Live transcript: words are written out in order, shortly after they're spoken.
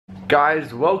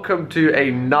Guys, welcome to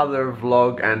another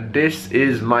vlog, and this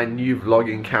is my new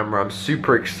vlogging camera. I'm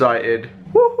super excited.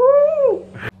 Woohoo!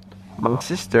 My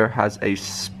sister has a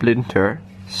splinter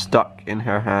stuck in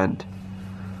her hand.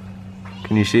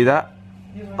 Can you see that?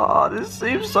 Oh, this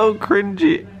seems so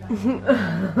cringy.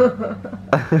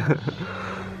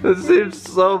 This seems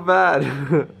so bad.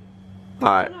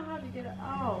 Alright.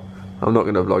 I'm not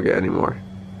gonna vlog it anymore.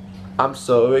 I'm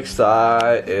so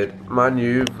excited. My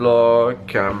new vlog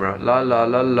camera. La la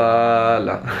la la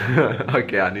la.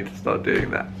 Okay, I need to start doing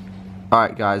that.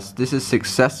 Alright guys, this is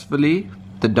successfully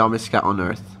the dumbest cat on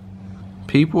earth.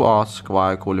 People ask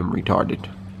why I call him retarded.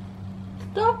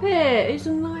 Stop it! He's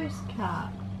a nice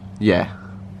cat. Yeah,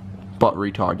 but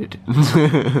retarded.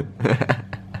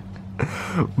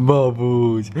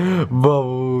 Bubbles,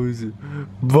 bubbles,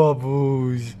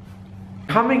 bubbles.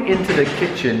 Coming into the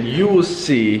kitchen, you will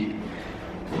see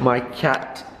my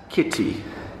cat Kitty.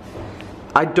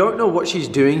 I don't know what she's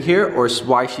doing here or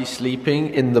why she's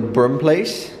sleeping in the broom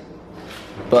place,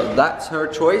 but that's her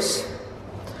choice,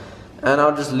 and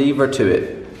I'll just leave her to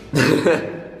it.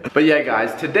 But yeah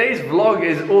guys, today's vlog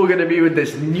is all gonna be with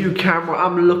this new camera.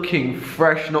 I'm looking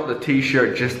fresh, not the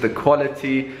t-shirt, just the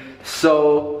quality.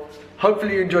 So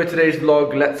hopefully you enjoyed today's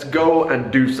vlog. Let's go and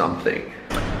do something.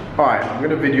 Alright, I'm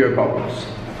gonna video bubbles.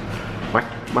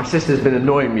 My sister's been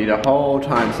annoying me the whole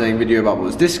time saying video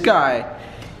bubbles. This guy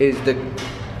is the...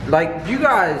 Like, you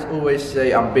guys always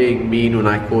say I'm being mean when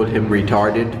I call him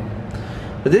retarded.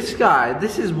 But this guy,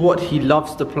 this is what he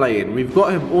loves to play in. We've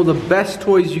got him all the best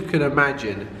toys you can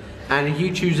imagine. And he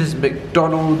chooses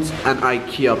McDonald's and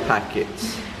IKEA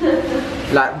packets.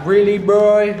 Like, really,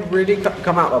 bro? Really?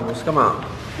 Come out, Bubbles, come out.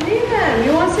 Leave him.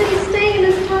 You want to say he's staying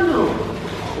in his tunnel?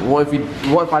 What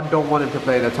if I don't want him to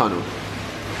play in the tunnel?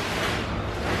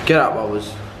 Get out,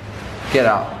 Bubbles. Get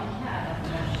out.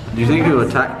 Do you think he'll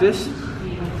attack this?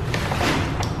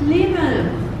 Leave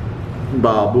him.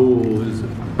 Bubbles.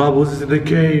 Bubbles is in the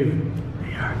cave.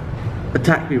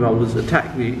 Attack me, Bubbles.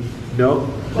 Attack me. No.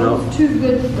 Bubbles too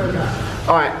good for that.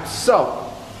 Alright, so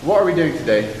what are we doing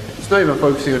today? It's not even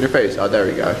focusing on your face. Oh, there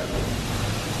we go.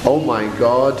 Oh my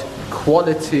god.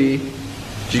 Quality.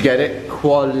 Did you get it?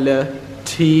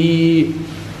 Quality.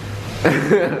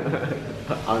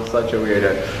 I'm such a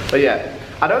weirdo. But yeah,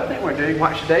 I don't think we're doing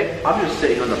much today. I'm just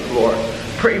sitting on the floor.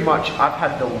 Pretty much I've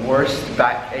had the worst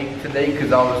backache today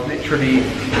because I was literally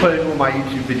putting all my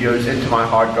YouTube videos into my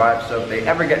hard drive, so if they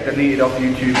ever get deleted off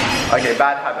YouTube, okay,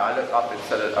 bad habit, I look up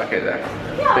instead of, okay, there.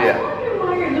 Yeah, but yeah.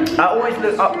 I always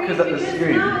look up because at the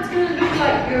screen. Now it's going to look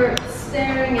like you're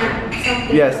staring at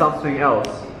something. Yeah, something else.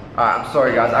 Alright, I'm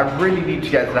sorry guys, I really need to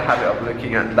get into the habit of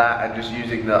looking at that and just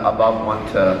using the above one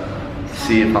to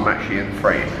see if I'm actually in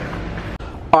frame.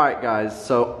 Alright guys,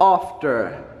 so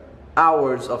after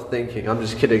hours of thinking, I'm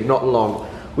just kidding, not long,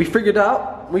 we figured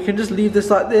out we can just leave this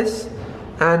like this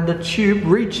and the tube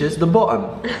reaches the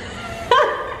bottom.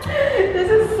 This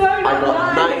is so nice. I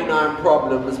got 99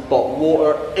 problems, but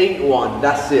water ain't one.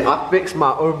 That's it, I fixed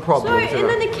my own problems. Sorry, and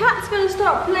then the cat's going to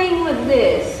start playing with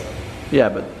this. Yeah,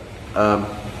 but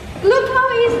look how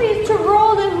easy it is to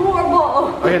roll this water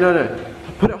bottle. okay, no.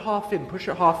 Put it half in, push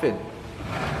it half in.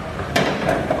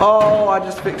 Oh, I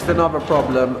just fixed another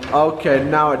problem. Okay,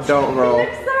 now it don't roll. It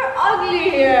looks so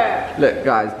ugly here. Look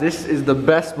guys, this is the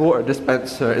best water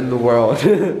dispenser in the world.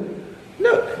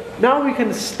 Look, now we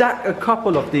can stack a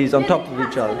couple of these on top of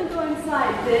each other. The cat's going to go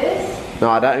inside this.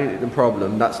 No, that ain't the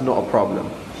problem. That's not a problem.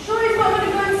 Sure, he's not going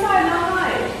to go inside now,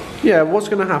 right? Yeah, what's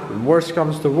gonna happen? Worst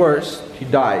comes to worst, he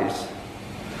dies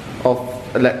of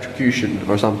electrocution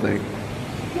or something.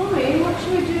 Mommy, what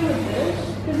should we do with this?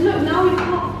 Because look, now we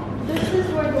can't. This is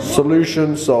where the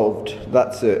Solution solved.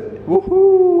 That's it.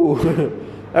 Woohoo!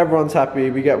 Everyone's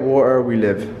happy. We get water. We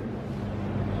live.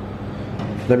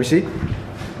 Let me see.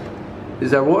 Is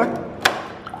there water?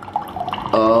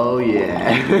 Oh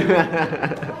yeah.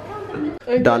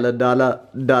 Dollar, dollar,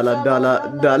 dollar,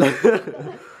 dollar, dollar.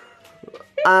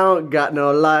 I don't got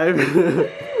no life.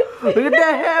 What the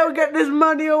hell? Get this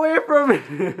money away from me.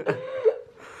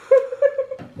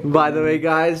 By the way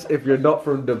guys, if you're not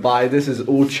from Dubai, this is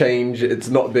all change. It's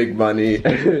not big money.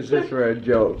 It's just for a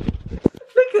joke.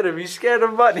 Look at him, he's scared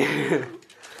of money.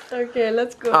 Okay,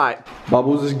 let's go. Alright,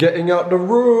 Bubbles is getting out the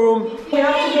room. We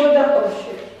have to go down. Oh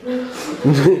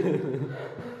shit.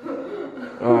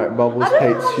 Alright, Bubbles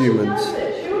hates humans.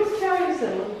 She was carrying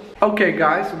someone. Okay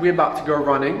guys, we're about to go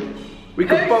running. We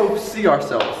can both see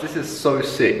ourselves. This is so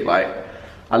sick, like,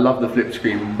 I love the flip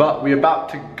screen, but we're about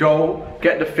to go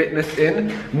get the fitness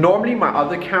in. Normally my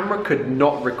other camera could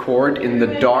not record in the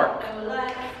dark.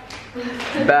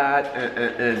 Bad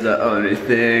is the only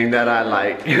thing that I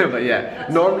like. But yeah,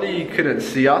 normally you couldn't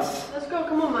see us. Let's go,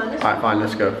 come on, man. Alright, fine,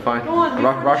 let's go. Fine. Come on,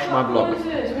 Rush my vlog.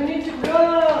 We need to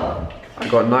go. I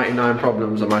got 99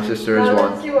 problems and my sister is Let's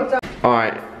one. see what's up.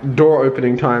 Alright, door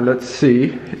opening time. Let's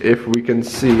see if we can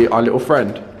see our little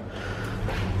friend.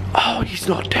 Oh, he's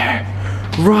not there.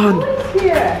 Run!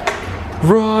 Here.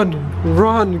 Run!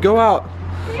 Run! Go out!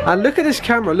 And look at this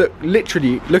camera. Look,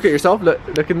 literally, look at yourself.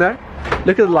 Look in there.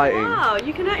 Look at the lighting. Wow,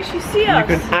 you can actually see us.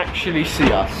 You can actually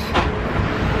see us.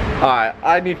 Alright,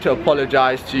 I need to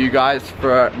apologize to you guys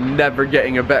for never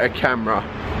getting a better camera.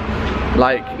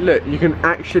 Like, look, you can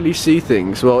actually see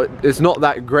things. Well, it's not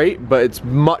that great, but it's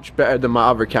much better than my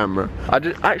other camera. I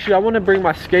want to bring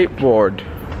my skateboard.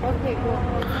 Okay, cool.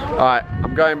 Alright,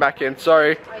 I'm going back in.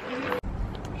 Sorry.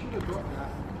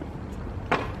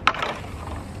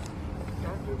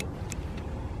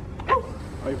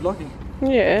 Are you vlogging?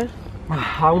 Yeah.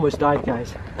 I almost died,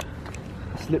 guys.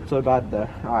 I slipped so bad there.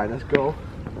 Alright, let's go.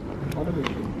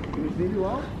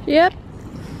 Yep.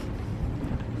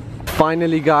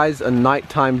 Finally, guys, a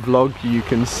nighttime vlog you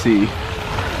can see.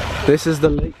 This is the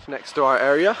lake next to our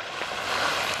area.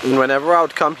 And whenever I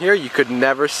would come here, you could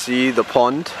never see the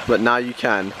pond, but now you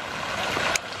can.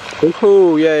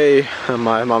 Woohoo, yay! And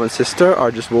my mom and sister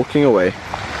are just walking away.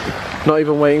 Not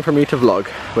even waiting for me to vlog.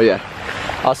 But yeah,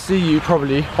 I'll see you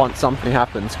probably once something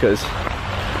happens, because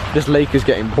this lake is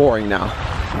getting boring now.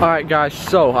 Alright guys,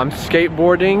 so I'm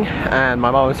skateboarding and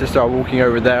my mom and sister are walking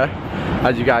over there,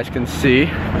 as you guys can see.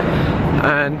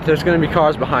 And there's going to be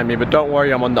cars behind me, but don't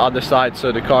worry, I'm on the other side,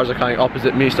 so the cars are kind of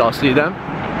opposite me, so I'll see them.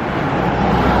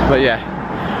 But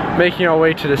yeah, making our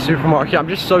way to the supermarket. I'm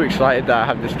just so excited that I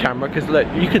have this camera, because look,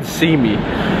 you can see me.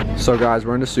 So guys,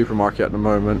 we're in the supermarket at the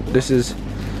moment. This is,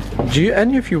 do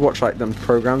any of you watch like them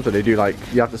programs where they do like,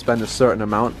 you have to spend a certain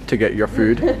amount to get your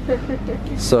food?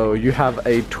 So you have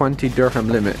a 20 dirham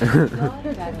limit. Wait,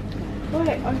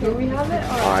 okay, we have it?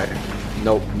 Alright,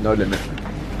 nope, no limit.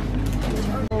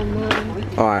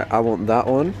 Alright, I want that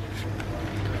one.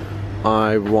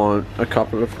 I want a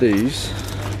couple of these.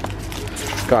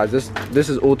 Guys, this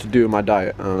is all to do with my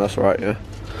diet. Oh, that's right, yeah.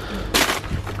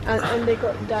 And they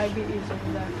got diabetes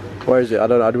over there. Where is it? I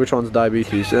don't know. Which one's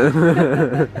diabetes? You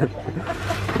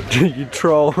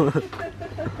troll.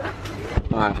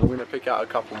 Alright, I'm gonna pick out a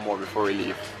couple more before we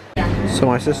leave. So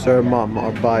my sister and mum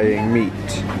are buying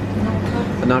meat.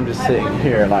 And I'm just sitting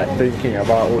here like thinking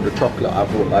about all the chocolate I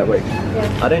bought. Like, wait,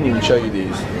 I didn't even show you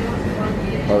these.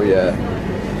 Oh yeah.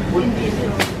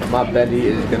 My belly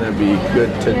is gonna be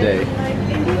good today.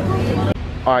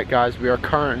 Alright guys, we are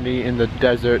currently in the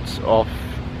deserts of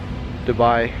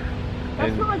Dubai.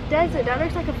 That's not a desert, that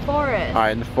looks like a forest.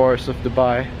 Alright, in the forest of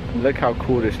Dubai. Look how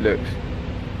cool this looks.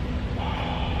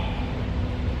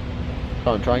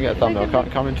 Come on, try and get a thumbnail.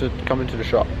 Come into the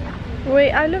shop.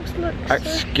 Wait, I look I'm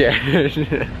scared.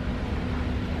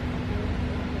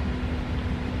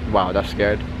 Wow, that's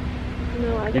scared.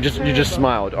 No, You just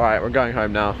smiled. Alright, we're going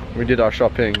home now. We did our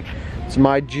shopping. It's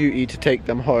my duty to take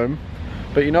them home.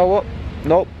 But you know what?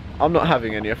 Nope, I'm not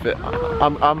having any of it.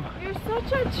 You're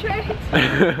such a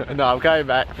traitor. No, I'm coming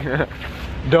back.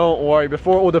 Don't worry,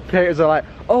 before all the players are like,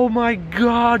 oh my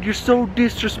god, you're so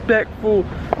disrespectful.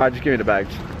 Alright, just give me the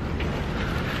bags.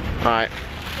 Alright,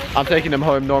 I'm taking them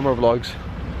home, normal vlogs.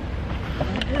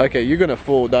 Okay, you're gonna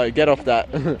fall, get off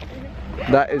that.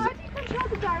 That is... Control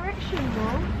the direction,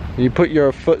 bro. You put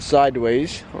your foot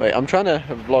sideways. Wait, I'm trying to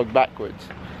vlog backwards.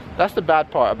 That's the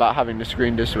bad part about having the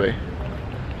screen this way.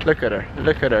 Look at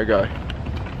her go.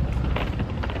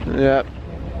 Yep.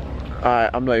 Alright,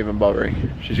 I'm not even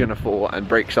bothering. She's gonna fall and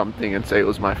break something and say it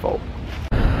was my fault.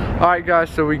 Alright guys,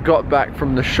 so we got back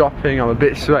from the shopping. I'm a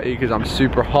bit sweaty because I'm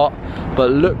super hot. But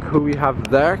look who we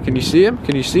have there. Can you see him?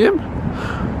 Can you see him?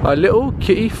 Our little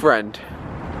kitty friend.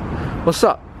 What's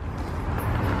up?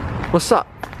 What's up?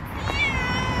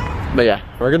 But yeah,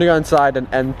 we're gonna go inside and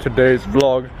end today's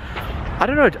vlog. I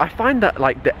don't know, I find that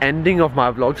like the ending of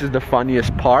my vlogs is the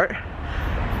funniest part.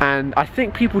 And I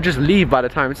think people just leave by the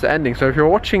time it's the ending. So if you're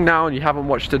watching now and you haven't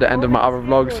watched to the end of my other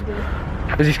vlogs.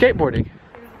 Is he skateboarding?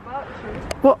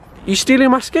 What? You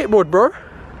stealing my skateboard, bro?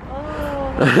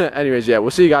 Oh. Anyways, yeah, we'll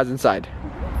see you guys inside.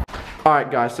 Alright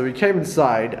guys, so we came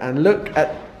inside and look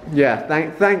at, yeah,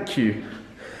 thank you.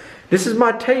 This is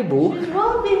my table. She's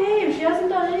well behaved, she hasn't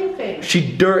done anything.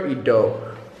 She dirty though.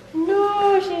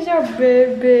 No, she's our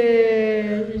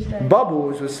baby. She's like...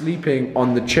 Bubbles was sleeping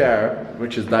on the chair,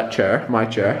 which is that chair, my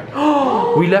chair.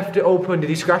 We left it open. Did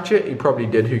he scratch it? He probably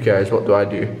did. Who cares? What do I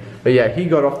do? But yeah, he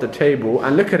got off the table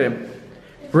and look at him.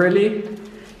 Really?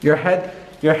 Your head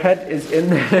is in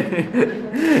there.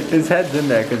 His head's in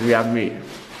there because we have meat.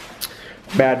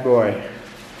 Bad boy.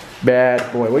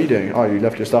 Bad boy. What are you doing? Oh, you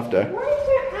left your stuff there. Why is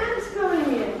there ants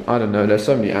going in? I don't know. There's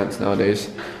so many ants nowadays.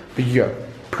 But yeah.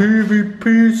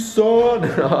 PvP son.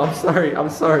 I'm sorry. I'm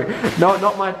sorry. No,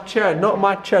 not my chair. Not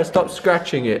my chair. Stop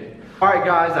scratching it. Alright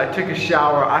guys, I took a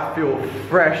shower. I feel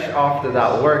fresh after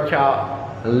that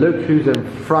workout. And look who's in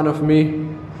front of me.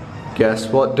 Guess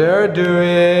what they're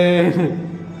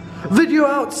doing? Video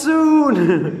out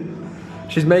soon!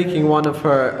 She's making one of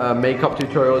her makeup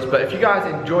tutorials. But if you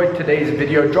guys enjoyed today's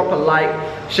video, drop a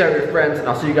like, share it with friends, and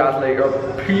I'll see you guys later.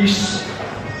 Peace.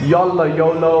 Yolla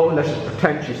YOLO. Let's just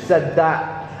pretend she said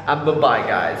that. And bye-bye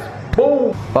guys.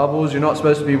 Boom! Bubbles, you're not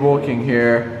supposed to be walking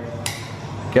here.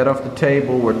 Get off the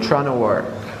table, we're trying to work.